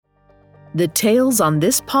The tales on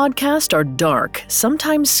this podcast are dark,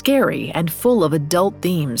 sometimes scary, and full of adult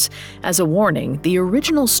themes. As a warning, the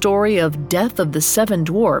original story of Death of the Seven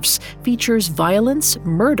Dwarfs features violence,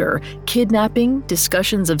 murder, kidnapping,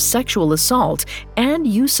 discussions of sexual assault, and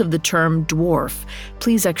use of the term dwarf.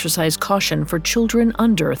 Please exercise caution for children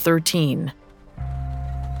under 13.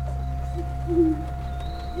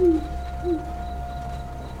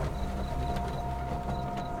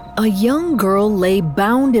 A young girl lay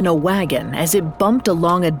bound in a wagon as it bumped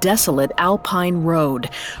along a desolate alpine road.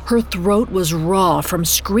 Her throat was raw from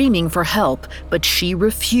screaming for help, but she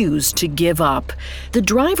refused to give up. The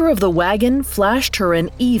driver of the wagon flashed her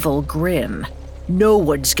an evil grin. "No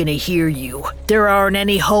one's gonna hear you. There aren't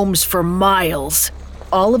any homes for miles."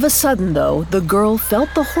 All of a sudden, though, the girl felt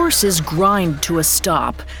the horses grind to a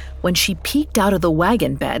stop. When she peeked out of the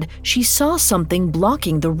wagon bed, she saw something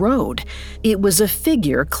blocking the road. It was a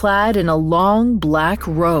figure clad in a long black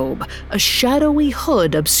robe. A shadowy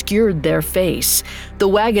hood obscured their face. The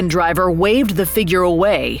wagon driver waved the figure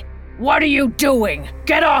away. "What are you doing?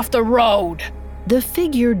 Get off the road!" The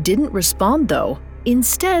figure didn't respond, though.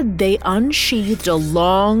 Instead, they unsheathed a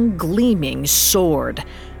long, gleaming sword.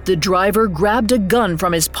 The driver grabbed a gun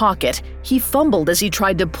from his pocket. He fumbled as he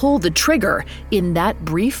tried to pull the trigger. In that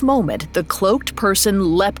brief moment, the cloaked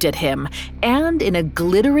person leapt at him and, in a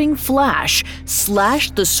glittering flash,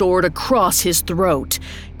 slashed the sword across his throat.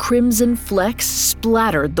 Crimson flecks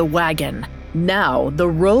splattered the wagon. Now, the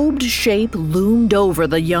robed shape loomed over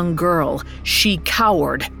the young girl. She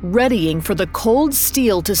cowered, readying for the cold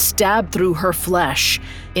steel to stab through her flesh.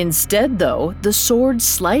 Instead, though, the sword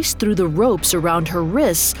sliced through the ropes around her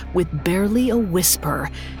wrists with barely a whisper.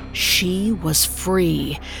 She was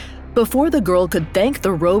free. Before the girl could thank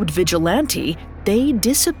the robed vigilante, they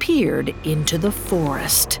disappeared into the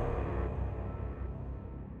forest.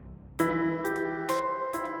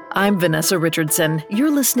 I'm Vanessa Richardson.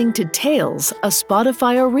 You're listening to Tales, a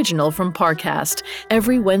Spotify original from Parcast.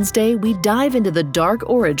 Every Wednesday, we dive into the dark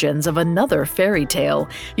origins of another fairy tale.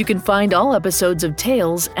 You can find all episodes of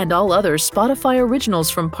Tales and all other Spotify originals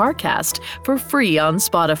from Parcast for free on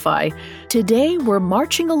Spotify. Today, we're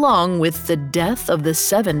marching along with the Death of the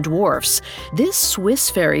Seven Dwarfs. This Swiss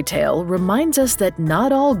fairy tale reminds us that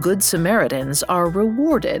not all good Samaritans are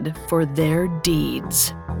rewarded for their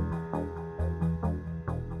deeds.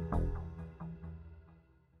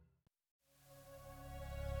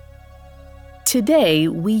 Today,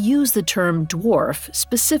 we use the term dwarf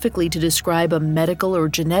specifically to describe a medical or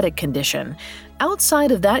genetic condition.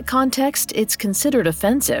 Outside of that context, it's considered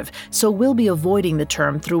offensive, so we'll be avoiding the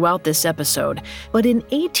term throughout this episode. But in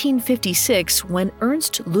 1856, when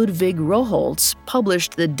Ernst Ludwig Roholtz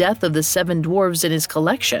published The Death of the Seven Dwarfs in his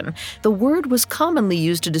collection, the word was commonly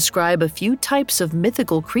used to describe a few types of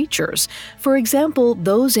mythical creatures. For example,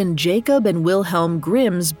 those in Jacob and Wilhelm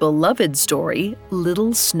Grimm's beloved story,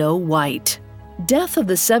 Little Snow White. Death of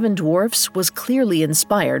the Seven Dwarfs was clearly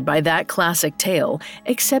inspired by that classic tale,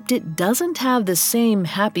 except it doesn't have the same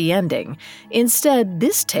happy ending. Instead,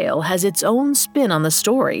 this tale has its own spin on the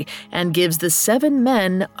story and gives the seven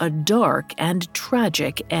men a dark and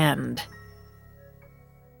tragic end.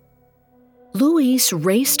 Louise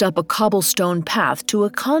raced up a cobblestone path to a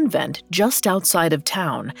convent just outside of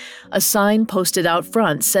town. A sign posted out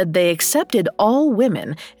front said they accepted all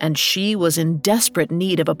women, and she was in desperate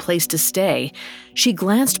need of a place to stay. She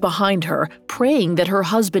glanced behind her, praying that her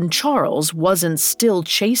husband Charles wasn't still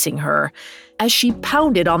chasing her. As she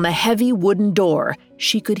pounded on the heavy wooden door,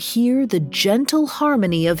 she could hear the gentle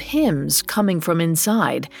harmony of hymns coming from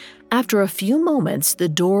inside. After a few moments, the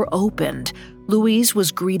door opened. Louise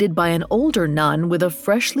was greeted by an older nun with a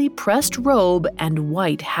freshly pressed robe and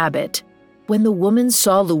white habit. When the woman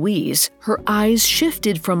saw Louise, her eyes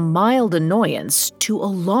shifted from mild annoyance to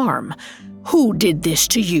alarm. "Who did this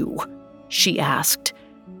to you?" she asked.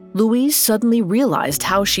 Louise suddenly realized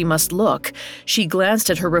how she must look. She glanced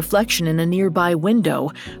at her reflection in a nearby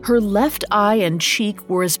window. Her left eye and cheek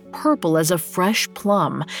were as purple as a fresh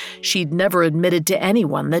plum. She'd never admitted to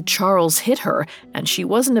anyone that Charles hit her, and she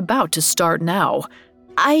wasn't about to start now.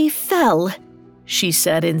 "I fell," she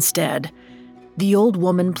said instead. The old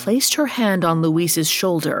woman placed her hand on Louise's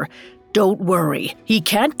shoulder. "Don't worry, he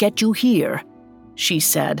can't get you here," she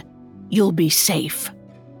said. "You'll be safe."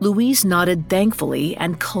 Louise nodded thankfully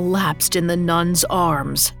and collapsed in the nun's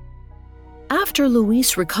arms. After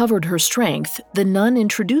Louise recovered her strength, the nun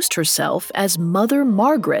introduced herself as Mother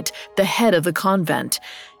Margaret, the head of the convent.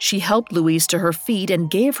 She helped Louise to her feet and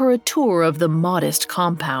gave her a tour of the modest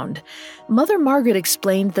compound. Mother Margaret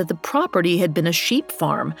explained that the property had been a sheep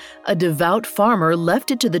farm. A devout farmer left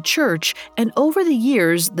it to the church, and over the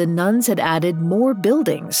years, the nuns had added more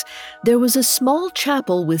buildings. There was a small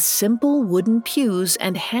chapel with simple wooden pews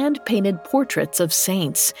and hand-painted portraits of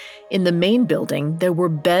saints. In the main building, there were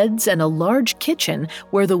beds and a large kitchen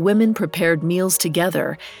where the women prepared meals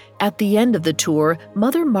together. At the end of the tour,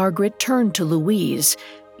 Mother Margaret turned to Louise.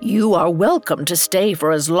 "You are welcome to stay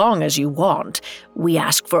for as long as you want. We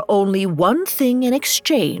ask for only one thing in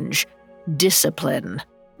exchange: discipline."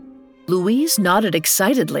 Louise nodded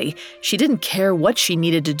excitedly. She didn't care what she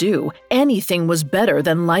needed to do. Anything was better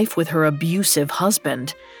than life with her abusive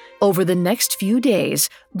husband. Over the next few days,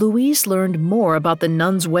 Louise learned more about the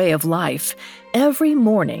nuns' way of life. Every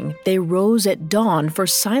morning, they rose at dawn for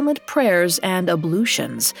silent prayers and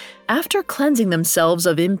ablutions. After cleansing themselves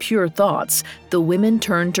of impure thoughts, the women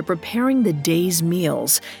turned to preparing the day's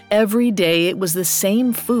meals. Every day it was the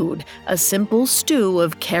same food, a simple stew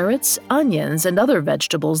of carrots, onions, and other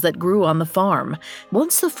vegetables that grew on the farm.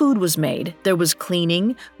 Once the food was made, there was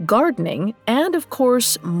cleaning, gardening, and, of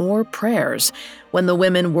course, more prayers. When the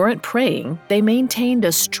women weren't praying, they maintained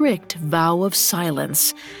a strict vow of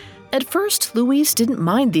silence. At first, Louise didn't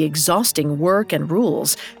mind the exhausting work and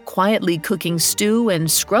rules. Quietly cooking stew and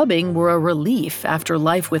scrubbing were a relief after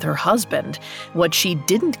life with her husband. What she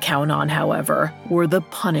didn't count on, however, were the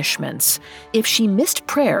punishments. If she missed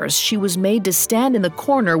prayers, she was made to stand in the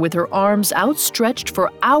corner with her arms outstretched for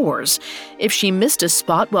hours. If she missed a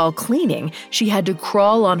spot while cleaning, she had to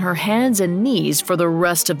crawl on her hands and knees for the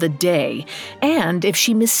rest of the day. And if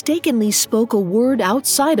she mistakenly spoke a word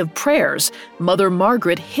outside of prayers, Mother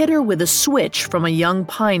Margaret hit her with a switch from a young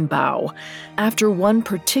pine bough. After one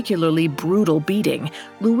particularly brutal beating,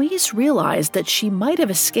 Louise realized that she might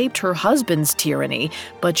have escaped her husband's tyranny,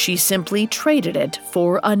 but she simply traded it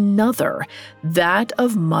for another, that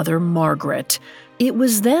of Mother Margaret. It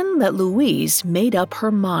was then that Louise made up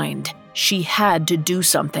her mind. She had to do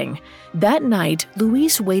something. That night,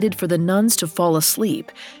 Louise waited for the nuns to fall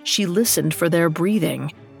asleep. She listened for their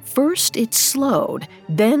breathing. First it slowed,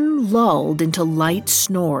 then lulled into light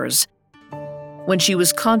snores. When she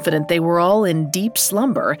was confident they were all in deep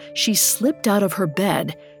slumber, she slipped out of her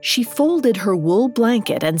bed. She folded her wool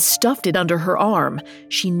blanket and stuffed it under her arm.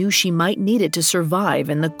 She knew she might need it to survive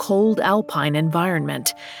in the cold alpine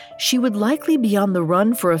environment. She would likely be on the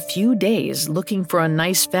run for a few days, looking for a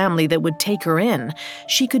nice family that would take her in.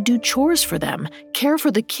 She could do chores for them, care for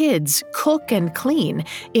the kids, cook and clean,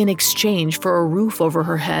 in exchange for a roof over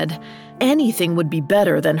her head. Anything would be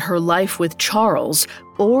better than her life with Charles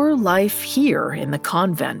or life here in the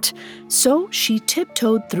convent. So she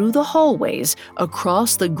tiptoed through the hallways,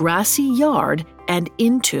 across the grassy yard, and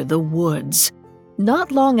into the woods.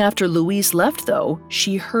 Not long after Louise left, though,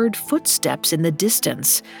 she heard footsteps in the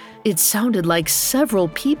distance. It sounded like several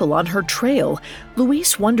people on her trail.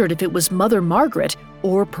 Louise wondered if it was Mother Margaret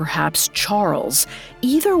or perhaps Charles.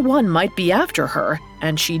 Either one might be after her,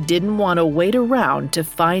 and she didn't want to wait around to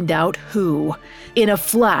find out who. In a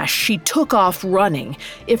flash, she took off running.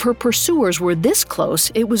 If her pursuers were this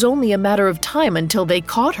close, it was only a matter of time until they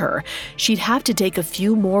caught her. She'd have to take a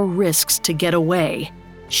few more risks to get away.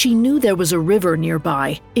 She knew there was a river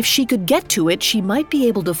nearby. If she could get to it, she might be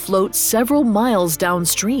able to float several miles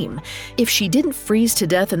downstream. If she didn't freeze to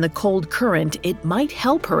death in the cold current, it might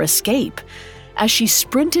help her escape. As she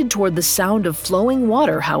sprinted toward the sound of flowing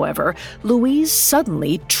water, however, Louise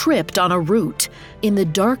suddenly tripped on a root. In the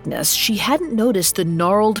darkness, she hadn't noticed the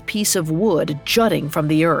gnarled piece of wood jutting from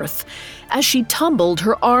the earth. As she tumbled,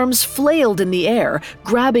 her arms flailed in the air,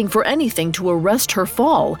 grabbing for anything to arrest her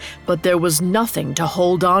fall, but there was nothing to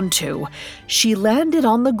hold on to. She landed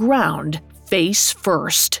on the ground, face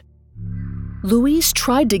first. Louise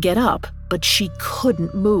tried to get up, but she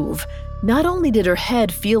couldn't move. Not only did her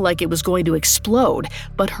head feel like it was going to explode,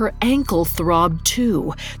 but her ankle throbbed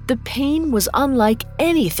too. The pain was unlike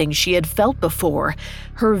anything she had felt before.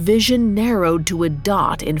 Her vision narrowed to a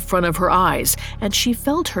dot in front of her eyes, and she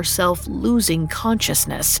felt herself losing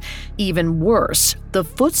consciousness. Even worse, the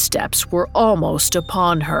footsteps were almost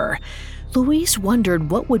upon her. Louise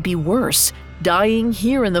wondered what would be worse, dying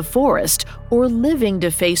here in the forest or living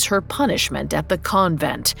to face her punishment at the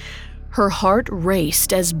convent. Her heart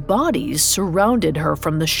raced as bodies surrounded her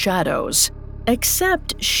from the shadows.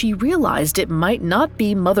 Except she realized it might not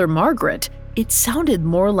be Mother Margaret. It sounded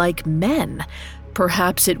more like men.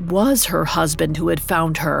 Perhaps it was her husband who had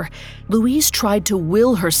found her. Louise tried to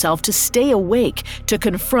will herself to stay awake, to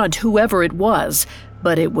confront whoever it was,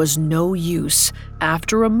 but it was no use.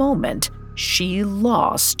 After a moment, she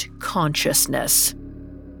lost consciousness.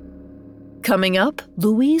 Coming up,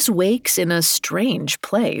 Louise wakes in a strange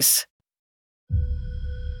place.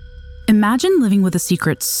 Imagine living with a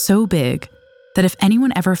secret so big that if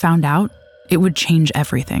anyone ever found out, it would change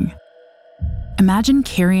everything. Imagine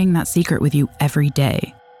carrying that secret with you every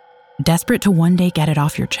day, desperate to one day get it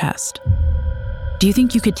off your chest. Do you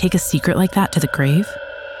think you could take a secret like that to the grave?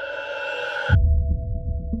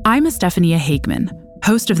 I'm Estefania Hageman,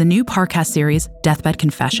 host of the new podcast series, Deathbed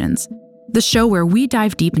Confessions, the show where we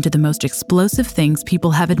dive deep into the most explosive things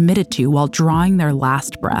people have admitted to while drawing their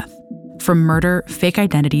last breath. From murder, fake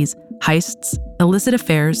identities, heists, illicit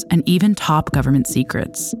affairs, and even top government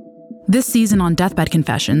secrets. This season on Deathbed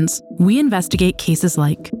Confessions, we investigate cases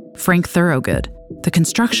like Frank Thorogood, the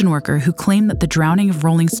construction worker who claimed that the drowning of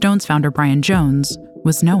Rolling Stones founder Brian Jones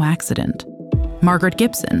was no accident. Margaret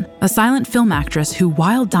Gibson, a silent film actress who,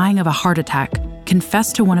 while dying of a heart attack,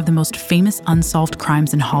 confessed to one of the most famous unsolved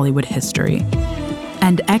crimes in Hollywood history.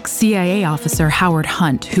 And ex-CIA officer Howard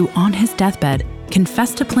Hunt, who on his deathbed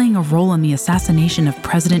confessed to playing a role in the assassination of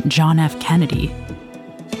President John F. Kennedy.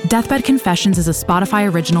 Deathbed Confessions is a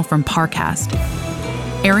Spotify original from Parcast,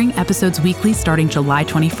 airing episodes weekly starting July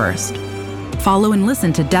 21st. Follow and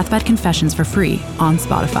listen to Deathbed Confessions for free on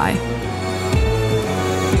Spotify.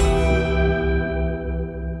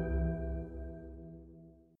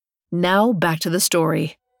 Now back to the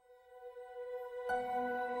story.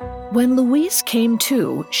 When Louise came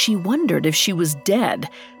to, she wondered if she was dead,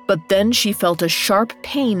 but then she felt a sharp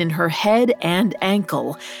pain in her head and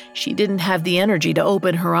ankle. She didn't have the energy to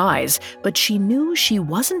open her eyes, but she knew she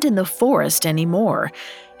wasn't in the forest anymore.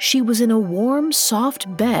 She was in a warm,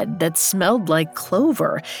 soft bed that smelled like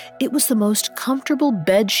clover. It was the most comfortable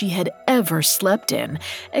bed she had ever slept in,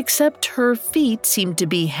 except her feet seemed to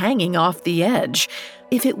be hanging off the edge.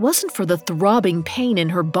 If it wasn't for the throbbing pain in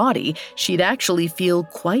her body, she'd actually feel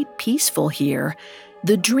quite peaceful here.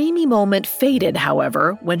 The dreamy moment faded,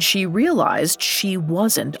 however, when she realized she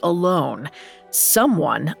wasn't alone.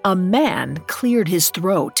 Someone, a man, cleared his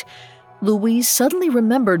throat. Louise suddenly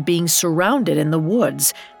remembered being surrounded in the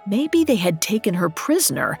woods. Maybe they had taken her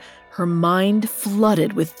prisoner. Her mind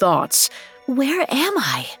flooded with thoughts. Where am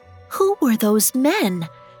I? Who were those men?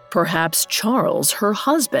 Perhaps Charles, her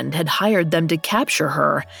husband, had hired them to capture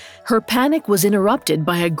her. Her panic was interrupted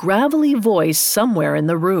by a gravelly voice somewhere in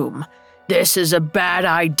the room. This is a bad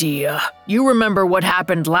idea. You remember what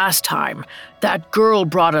happened last time. That girl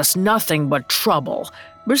brought us nothing but trouble.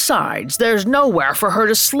 Besides, there's nowhere for her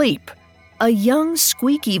to sleep. A young,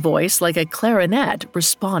 squeaky voice like a clarinet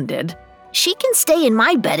responded. She can stay in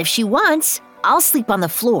my bed if she wants. I'll sleep on the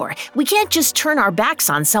floor. We can't just turn our backs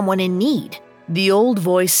on someone in need. The old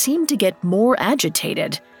voice seemed to get more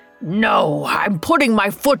agitated. No, I'm putting my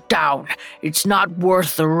foot down. It's not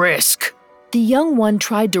worth the risk. The young one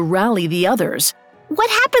tried to rally the others. What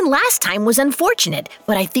happened last time was unfortunate,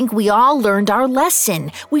 but I think we all learned our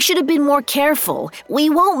lesson. We should have been more careful. We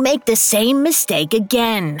won't make the same mistake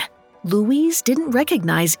again. Louise didn't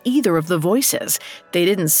recognize either of the voices. They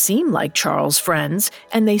didn't seem like Charles' friends,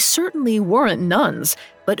 and they certainly weren't nuns.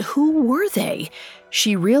 But who were they?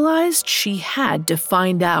 She realized she had to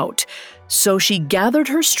find out. So she gathered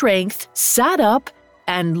her strength, sat up,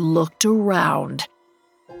 and looked around.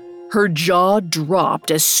 Her jaw dropped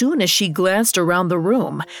as soon as she glanced around the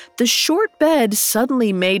room. The short bed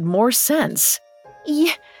suddenly made more sense.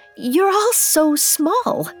 You're all so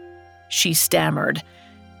small, she stammered.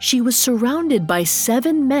 She was surrounded by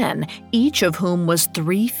 7 men, each of whom was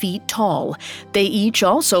 3 feet tall. They each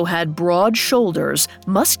also had broad shoulders,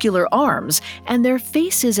 muscular arms, and their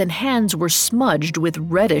faces and hands were smudged with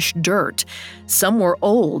reddish dirt. Some were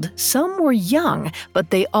old, some were young, but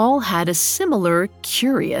they all had a similar,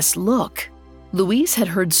 curious look. Louise had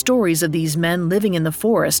heard stories of these men living in the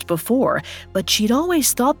forest before, but she'd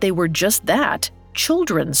always thought they were just that,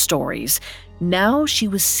 children's stories. Now she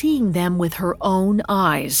was seeing them with her own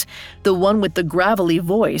eyes. The one with the gravelly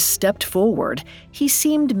voice stepped forward. He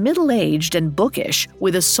seemed middle-aged and bookish,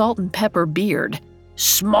 with a salt and pepper beard.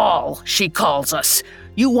 Small, she calls us.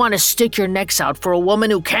 You want to stick your necks out for a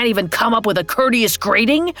woman who can't even come up with a courteous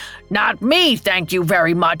greeting? Not me, thank you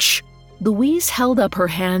very much. Louise held up her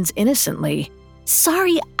hands innocently.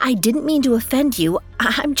 Sorry, I didn't mean to offend you.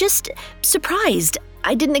 I'm just surprised.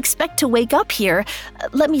 I didn't expect to wake up here.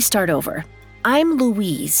 Let me start over. I'm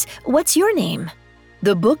Louise. What's your name?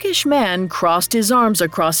 The bookish man crossed his arms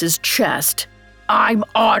across his chest. I'm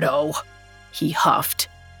Otto, he huffed.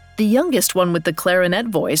 The youngest one with the clarinet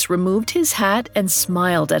voice removed his hat and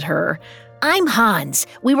smiled at her. I'm Hans.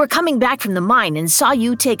 We were coming back from the mine and saw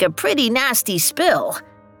you take a pretty nasty spill.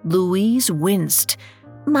 Louise winced.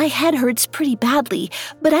 My head hurts pretty badly,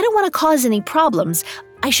 but I don't want to cause any problems.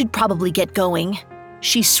 I should probably get going.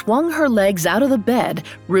 She swung her legs out of the bed,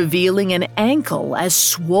 revealing an ankle as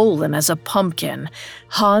swollen as a pumpkin.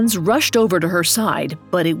 Hans rushed over to her side,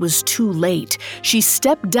 but it was too late. She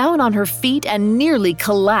stepped down on her feet and nearly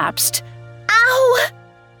collapsed. Ow!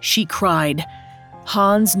 She cried.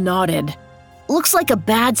 Hans nodded. Looks like a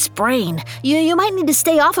bad sprain. You might need to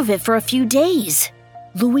stay off of it for a few days.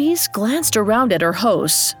 Louise glanced around at her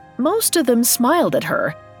hosts. Most of them smiled at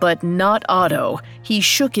her, but not Otto. He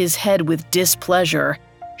shook his head with displeasure.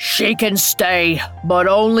 She can stay, but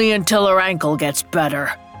only until her ankle gets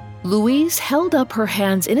better. Louise held up her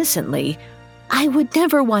hands innocently. I would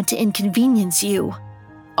never want to inconvenience you.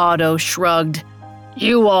 Otto shrugged.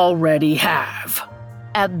 You already have.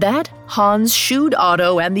 At that, Hans shooed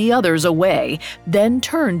Otto and the others away, then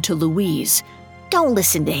turned to Louise. Don't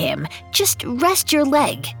listen to him. Just rest your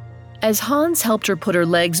leg. As Hans helped her put her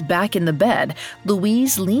legs back in the bed,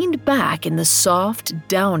 Louise leaned back in the soft,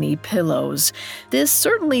 downy pillows. This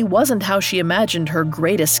certainly wasn't how she imagined her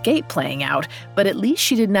great escape playing out, but at least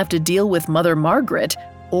she didn't have to deal with Mother Margaret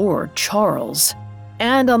or Charles.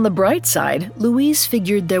 And on the bright side, Louise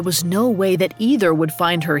figured there was no way that either would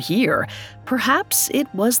find her here. Perhaps it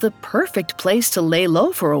was the perfect place to lay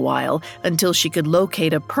low for a while until she could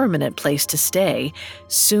locate a permanent place to stay.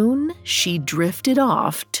 Soon, she drifted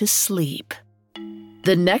off to sleep.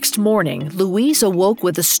 The next morning, Louise awoke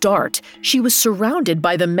with a start. She was surrounded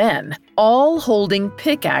by the men, all holding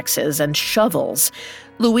pickaxes and shovels.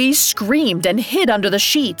 Louise screamed and hid under the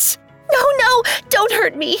sheets. No, don't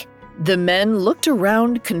hurt me. The men looked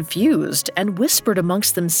around confused and whispered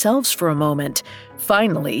amongst themselves for a moment.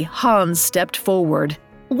 Finally, Hans stepped forward.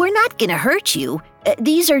 We're not gonna hurt you.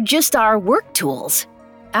 These are just our work tools.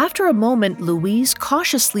 After a moment, Louise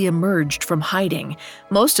cautiously emerged from hiding.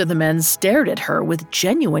 Most of the men stared at her with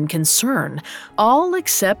genuine concern, all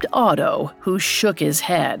except Otto, who shook his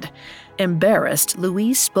head. Embarrassed,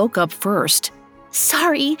 Louise spoke up first.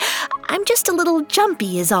 Sorry, I'm just a little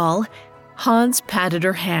jumpy is all. Hans patted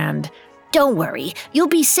her hand. Don't worry, you'll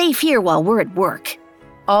be safe here while we're at work.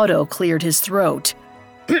 Otto cleared his throat.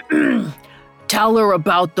 Tell her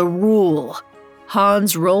about the rule.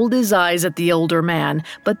 Hans rolled his eyes at the older man,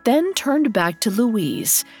 but then turned back to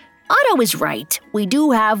Louise. Otto is right. We do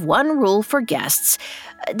have one rule for guests.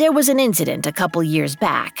 There was an incident a couple years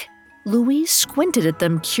back. Louise squinted at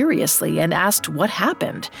them curiously and asked what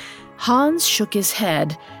happened. Hans shook his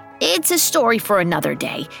head. It's a story for another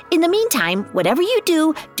day. In the meantime, whatever you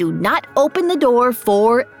do, do not open the door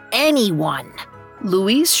for anyone.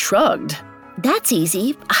 Louise shrugged. That's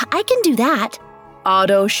easy. I can do that.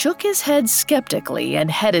 Otto shook his head skeptically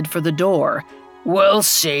and headed for the door. We'll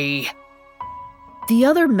see. The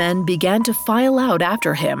other men began to file out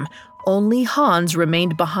after him. Only Hans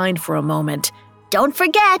remained behind for a moment. Don't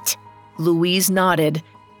forget. Louise nodded.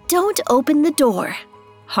 Don't open the door.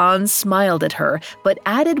 Hans smiled at her, but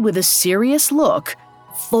added with a serious look,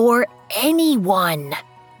 For anyone.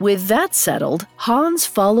 With that settled, Hans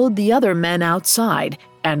followed the other men outside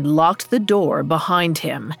and locked the door behind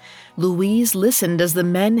him. Louise listened as the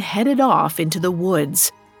men headed off into the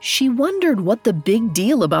woods. She wondered what the big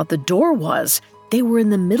deal about the door was. They were in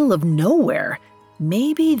the middle of nowhere.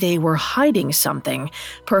 Maybe they were hiding something.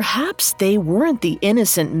 Perhaps they weren't the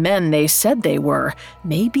innocent men they said they were.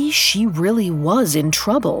 Maybe she really was in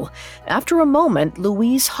trouble. After a moment,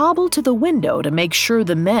 Louise hobbled to the window to make sure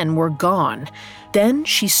the men were gone. Then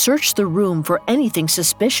she searched the room for anything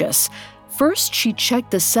suspicious. First, she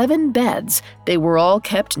checked the 7 beds. They were all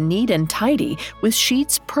kept neat and tidy, with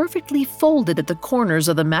sheets perfectly folded at the corners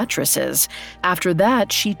of the mattresses. After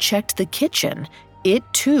that, she checked the kitchen. It,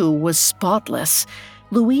 too, was spotless.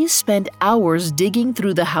 Louise spent hours digging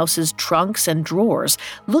through the house's trunks and drawers,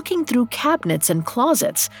 looking through cabinets and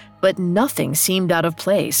closets, but nothing seemed out of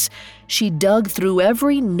place. She dug through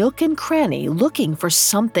every nook and cranny, looking for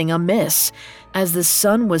something amiss. As the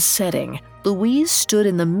sun was setting, Louise stood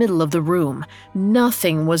in the middle of the room.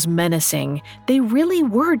 Nothing was menacing. They really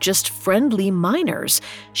were just friendly miners.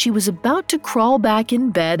 She was about to crawl back in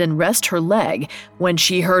bed and rest her leg when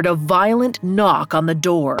she heard a violent knock on the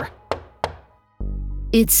door.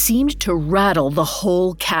 It seemed to rattle the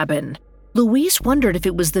whole cabin. Louise wondered if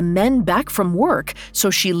it was the men back from work, so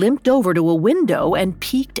she limped over to a window and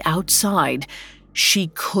peeked outside. She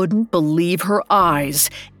couldn't believe her eyes.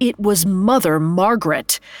 It was Mother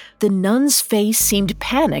Margaret. The nun's face seemed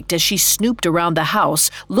panicked as she snooped around the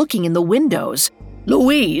house, looking in the windows.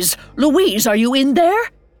 Louise, are you in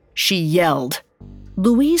there? She yelled.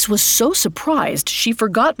 Louise was so surprised she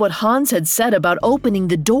forgot what Hans had said about opening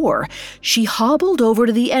the door. She hobbled over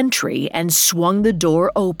to the entry and swung the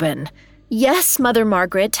door open. Yes, Mother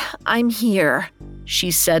Margaret, I'm here.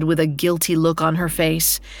 she said with a guilty look on her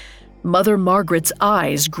face. Mother Margaret's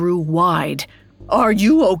eyes grew wide. Are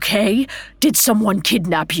you okay? Did someone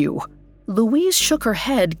kidnap you? Louise shook her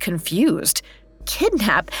head, confused.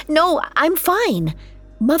 Kidnap? No, I'm fine.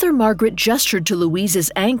 Mother Margaret gestured to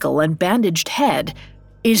Louise's ankle and bandaged head.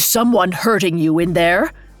 Is someone hurting you in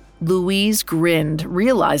there? Louise grinned,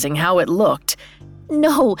 realizing how it looked.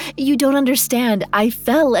 No, you don't understand. I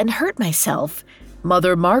fell and hurt myself.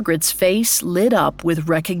 Mother Margaret's face lit up with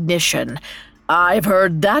recognition. I've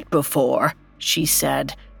heard that before, she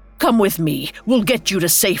said. Come with me. We'll get you to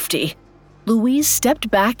safety. Louise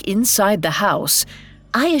stepped back inside the house.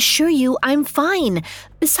 I assure you, I'm fine.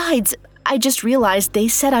 Besides, I just realized they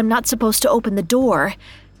said I'm not supposed to open the door.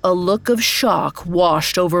 A look of shock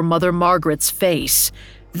washed over Mother Margaret's face.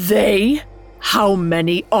 They? How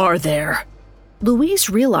many are there? Louise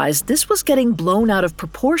realized this was getting blown out of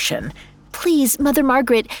proportion. Please, Mother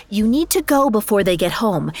Margaret, you need to go before they get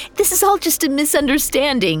home. This is all just a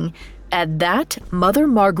misunderstanding. At that, Mother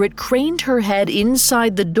Margaret craned her head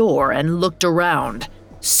inside the door and looked around.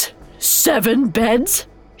 7 beds?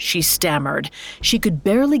 She stammered. She could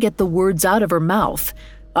barely get the words out of her mouth.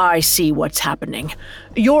 I see what's happening.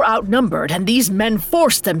 You're outnumbered and these men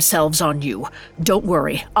forced themselves on you. Don't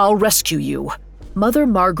worry, I'll rescue you. Mother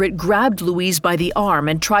Margaret grabbed Louise by the arm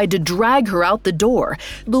and tried to drag her out the door.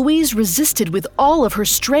 Louise resisted with all of her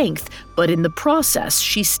strength, but in the process,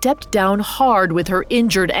 she stepped down hard with her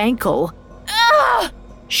injured ankle. Ah!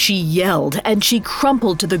 She yelled, and she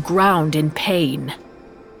crumpled to the ground in pain.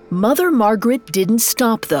 Mother Margaret didn't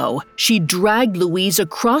stop, though. She dragged Louise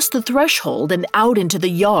across the threshold and out into the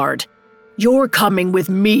yard. You're coming with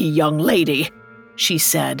me, young lady, she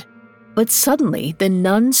said. But suddenly, the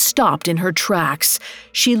nun stopped in her tracks.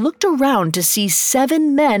 She looked around to see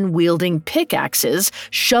 7 men wielding pickaxes,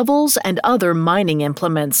 shovels, and other mining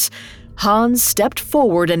implements. Hans stepped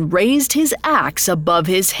forward and raised his axe above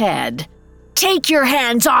his head. Take your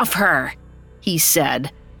hands off her, he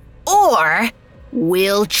said, or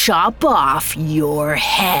we'll chop off your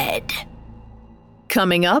head.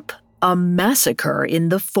 Coming up, a massacre in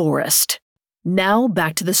the forest. Now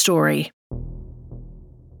back to the story.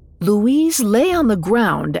 Louise lay on the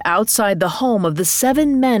ground outside the home of the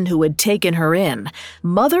 7 men who had taken her in.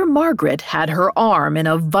 Mother Margaret had her arm in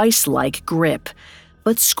a vice-like grip.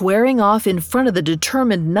 But squaring off in front of the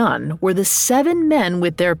determined nun were the 7 men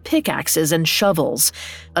with their pickaxes and shovels.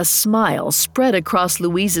 A smile spread across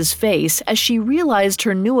Louise's face as she realized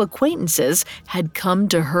her new acquaintances had come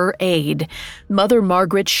to her aid. Mother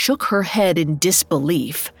Margaret shook her head in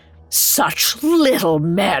disbelief. Such little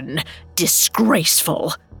men!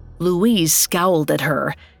 Disgraceful! Louise scowled at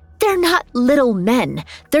her. They're not little men.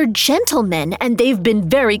 They're gentlemen, and they've been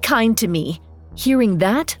very kind to me. Hearing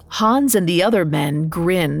that, Hans and the other men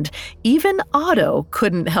grinned. Even Otto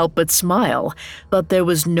couldn't help but smile. But there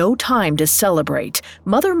was no time to celebrate.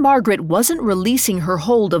 Mother Margaret wasn't releasing her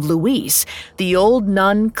hold of Louise. The old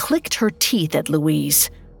nun clicked her teeth at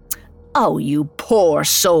Louise. Oh, you poor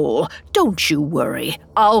soul. Don't you worry.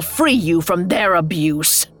 I'll free you from their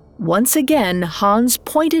abuse. Once again, Hans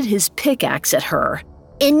pointed his pickaxe at her.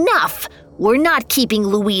 Enough! We're not keeping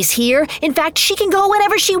Louise here. In fact, she can go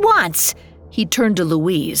whenever she wants. He turned to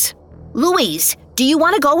Louise. Louise, do you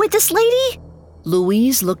want to go with this lady?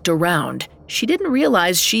 Louise looked around. She didn't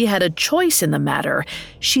realize she had a choice in the matter.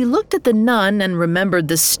 She looked at the nun and remembered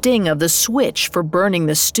the sting of the switch for burning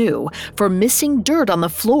the stew, for missing dirt on the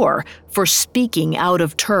floor, for speaking out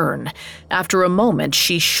of turn. After a moment,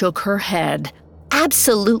 she shook her head.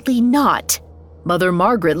 Absolutely not. Mother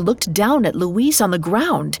Margaret looked down at Louise on the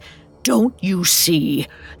ground. Don't you see?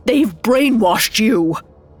 They've brainwashed you.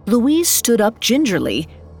 Louise stood up gingerly.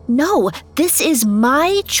 No, this is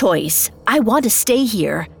my choice. I want to stay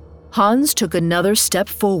here. Hans took another step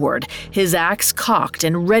forward, his axe cocked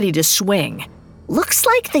and ready to swing. Looks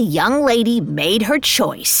like the young lady made her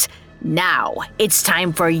choice. Now, it's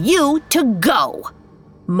time for you to go.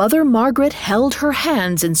 Mother Margaret held her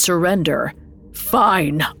hands in surrender.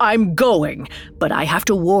 Fine, I'm going, but I have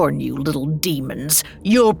to warn you, little demons,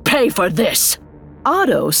 you'll pay for this.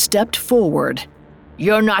 Otto stepped forward.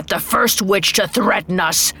 You're not the first witch to threaten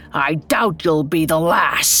us. I doubt you'll be the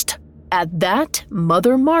last. At that,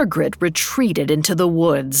 Mother Margaret retreated into the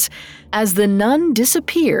woods. As the nun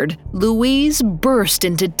disappeared, Louise burst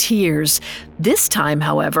into tears. This time,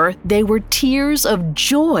 however, they were tears of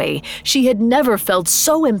joy. She had never felt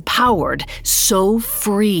so empowered, so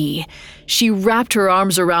free. She wrapped her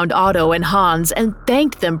arms around Otto and Hans and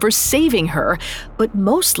thanked them for saving her, but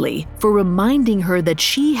mostly for reminding her that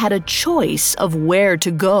she had a choice of where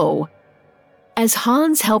to go. As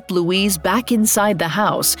Hans helped Louise back inside the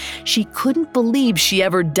house, she couldn't believe she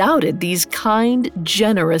ever doubted these kind,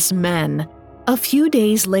 generous men. A few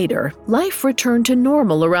days later, life returned to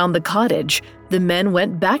normal around the cottage. The men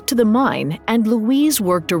went back to the mine, and Louise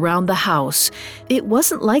worked around the house. It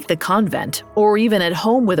wasn't like the convent, or even at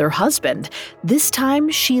home with her husband. This time,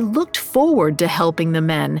 she looked forward to helping the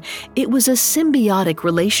men. It was a symbiotic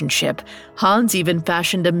relationship. Hans even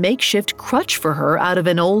fashioned a makeshift crutch for her out of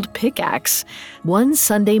an old pickaxe. One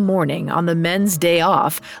Sunday morning, on the men's day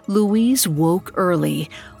off, Louise woke early.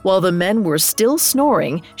 While the men were still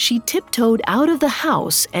snoring, she tiptoed out of the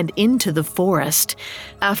house and into the forest.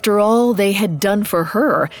 After all they had done for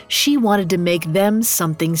her, she wanted to make them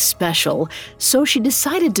something special, so she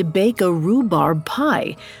decided to bake a rhubarb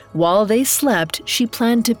pie. While they slept, she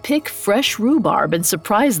planned to pick fresh rhubarb and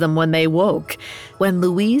surprise them when they woke. When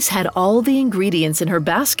Louise had all the ingredients in her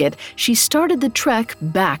basket, she started the trek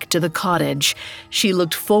back to the cottage. She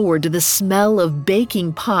looked forward to the smell of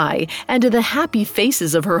baking pie and to the happy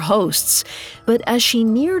faces of her hosts. But as she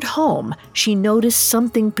neared home, she noticed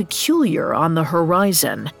something peculiar on the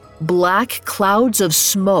horizon. Black clouds of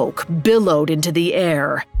smoke billowed into the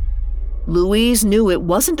air. Louise knew it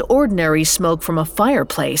wasn't ordinary smoke from a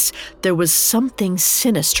fireplace. There was something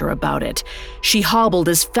sinister about it. She hobbled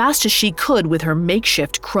as fast as she could with her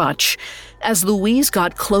makeshift crutch. As Louise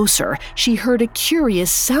got closer, she heard a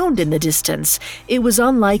curious sound in the distance. It was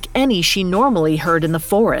unlike any she normally heard in the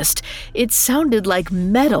forest. It sounded like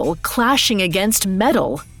metal clashing against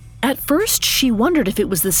metal. At first, she wondered if it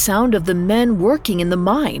was the sound of the men working in the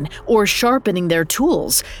mine or sharpening their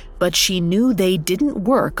tools, but she knew they didn't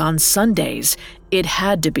work on Sundays. It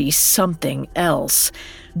had to be something else.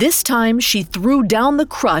 This time, she threw down the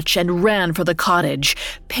crutch and ran for the cottage.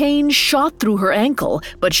 Pain shot through her ankle,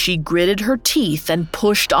 but she gritted her teeth and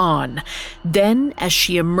pushed on. Then, as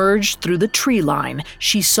she emerged through the tree line,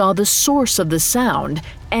 she saw the source of the sound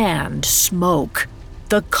and smoke.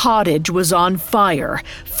 The cottage was on fire.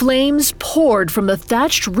 Flames poured from the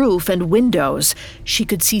thatched roof and windows. She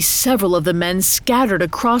could see several of the men scattered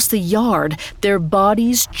across the yard, their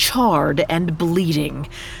bodies charred and bleeding.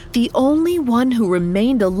 The only one who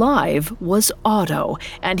remained alive was Otto,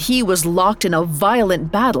 and he was locked in a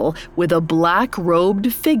violent battle with a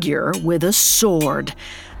black-robed figure with a sword.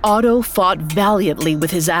 Otto fought valiantly with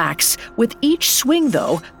his axe. With each swing,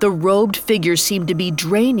 though, the robed figure seemed to be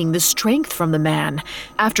draining the strength from the man.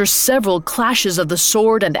 After several clashes of the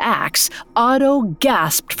sword and axe, Otto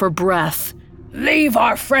gasped for breath. "Leave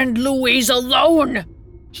our friend Louise alone!"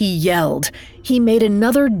 he yelled. He made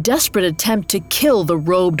another desperate attempt to kill the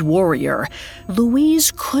robed warrior.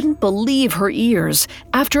 Louise couldn't believe her ears.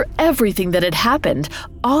 After everything that had happened,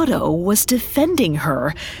 Otto was defending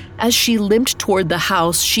her. As she limped toward the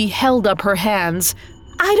house, she held up her hands.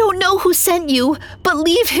 "I don't know who sent you, but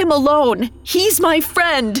leave him alone. He's my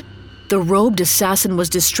friend." The robed assassin was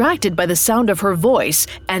distracted by the sound of her voice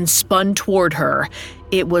and spun toward her.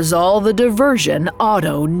 It was all the diversion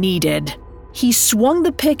Otto needed. He swung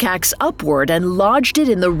the pickaxe upward and lodged it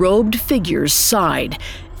in the robed figure's side.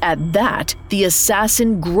 At that, the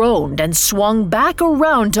assassin groaned and swung back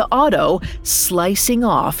around to Otto, slicing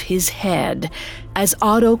off his head. As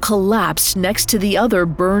Otto collapsed next to the other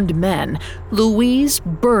burned men, Louise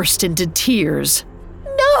burst into tears.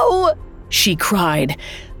 "No!" she cried.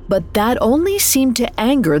 But that only seemed to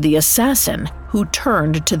anger the assassin, who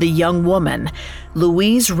turned to the young woman.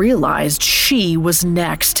 Louise realized she was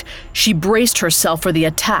next. She braced herself for the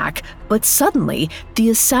attack, but suddenly the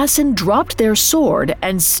assassin dropped their sword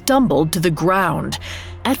and stumbled to the ground.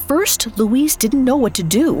 At first, Louise didn't know what to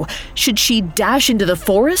do. Should she dash into the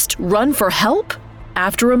forest, run for help?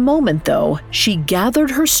 After a moment, though, she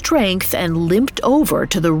gathered her strength and limped over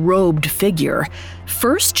to the robed figure.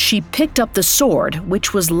 First, she picked up the sword,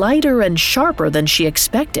 which was lighter and sharper than she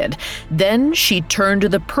expected. Then she turned to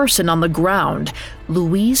the person on the ground.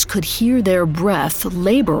 Louise could hear their breath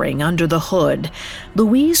laboring under the hood.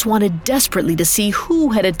 Louise wanted desperately to see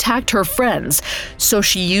who had attacked her friends, so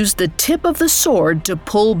she used the tip of the sword to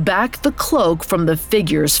pull back the cloak from the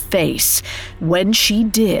figure's face. When she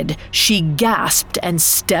did, she gasped and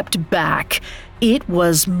stepped back. It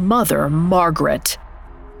was Mother Margaret.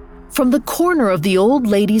 From the corner of the old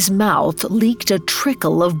lady's mouth leaked a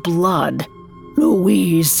trickle of blood.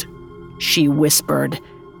 "Louise," she whispered.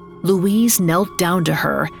 Louise knelt down to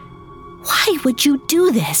her. "Why would you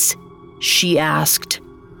do this?" she asked.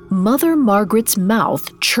 Mother Margaret's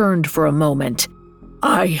mouth churned for a moment.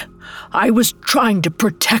 I was trying to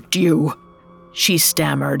protect you," she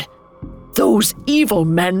stammered. "Those evil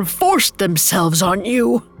men forced themselves on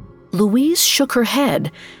you." Louise shook her head.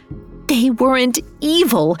 They weren't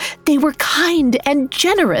evil. They were kind and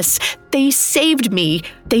generous. They saved me.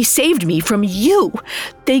 They saved me from you.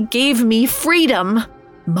 They gave me freedom."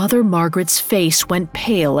 Mother Margaret's face went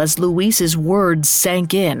pale as Louise's words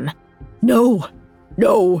sank in. "No,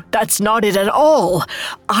 that's not it at all.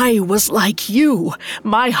 I was like you.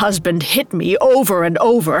 My husband hit me over and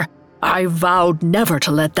over. I vowed never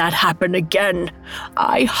to let that happen again.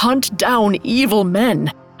 I hunt down evil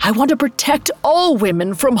men. I want to protect all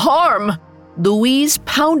women from harm." Louise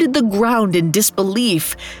pounded the ground in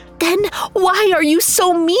disbelief. "Then why are you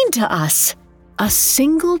so mean to us?" A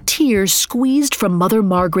single tear squeezed from Mother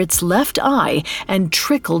Margaret's left eye and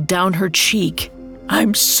trickled down her cheek.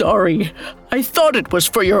 "I'm sorry. I thought it was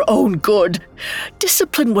for your own good.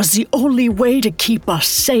 Discipline was the only way to keep us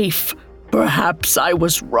safe. Perhaps I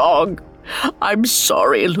was wrong. I'm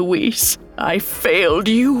sorry, Louise. I failed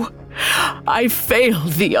you. I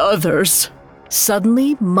failed the others."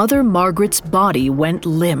 Suddenly, Mother Margaret's body went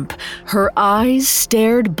limp. Her eyes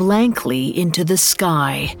stared blankly into the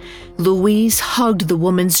sky. Louise hugged the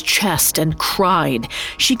woman's chest and cried.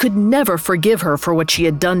 She could never forgive her for what she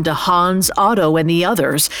had done to Hans, Otto, and the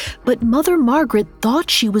others, but Mother Margaret thought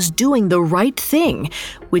she was doing the right thing,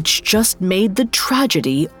 which just made the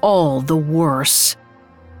tragedy all the worse.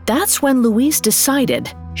 That's when Louise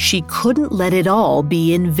decided she couldn't let it all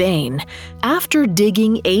be in vain. After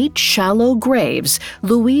digging 8 shallow graves,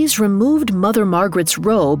 Louise removed Mother Margaret's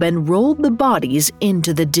robe and rolled the bodies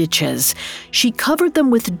into the ditches. She covered them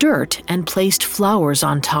with dirt and placed flowers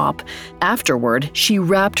on top. Afterward, she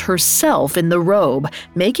wrapped herself in the robe,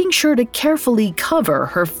 making sure to carefully cover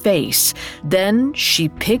her face. Then she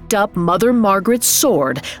picked up Mother Margaret's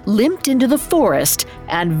sword, limped into the forest,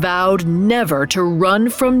 and vowed never to run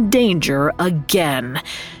from danger again.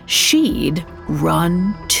 She'd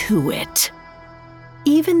run to it.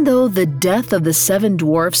 Even though The Death of the Seven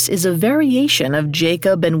Dwarfs is a variation of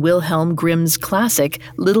Jacob and Wilhelm Grimm's classic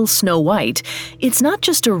Little Snow White, it's not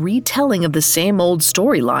just a retelling of the same old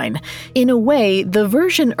storyline. In a way, the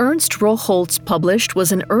version Ernst Rochholz published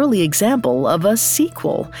was an early example of a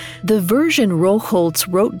sequel. The version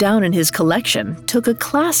Rochholz wrote down in his collection took a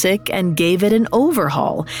classic and gave it an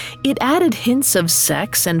overhaul. It added hints of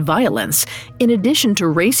sex and violence. In addition to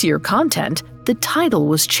racier content, the title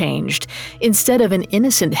was changed. Instead of an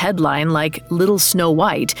innocent headline like Little Snow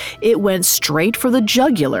White, it went straight for the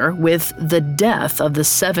jugular with The Death of the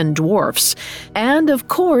Seven Dwarfs. And of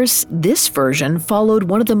course, this version followed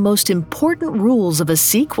one of the most important rules of a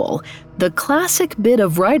sequel, the classic bit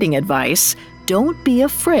of writing advice: don't be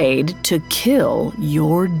afraid to kill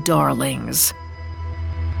your darlings.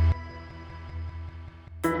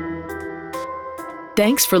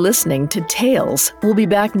 Thanks for listening to Tales. We'll be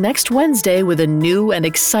back next Wednesday with a new and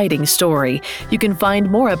exciting story. You can find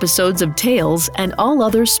more episodes of Tales and all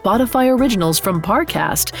other Spotify originals from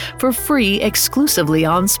Parcast for free exclusively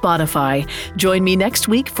on Spotify. Join me next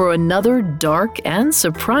week for another dark and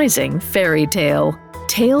surprising fairy tale.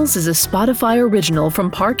 Tales is a Spotify original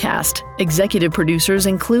from Parcast. Executive producers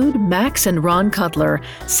include Max and Ron Cutler.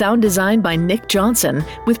 Sound design by Nick Johnson,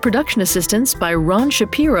 with production assistance by Ron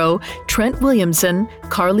Shapiro, Trent Williamson,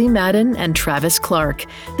 Carly Madden, and Travis Clark.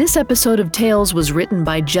 This episode of Tales was written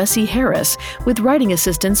by Jesse Harris, with writing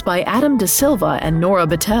assistance by Adam De Silva and Nora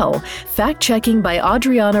Battelle, fact-checking by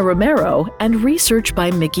Adriana Romero, and research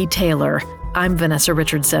by Mickey Taylor. I'm Vanessa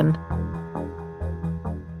Richardson.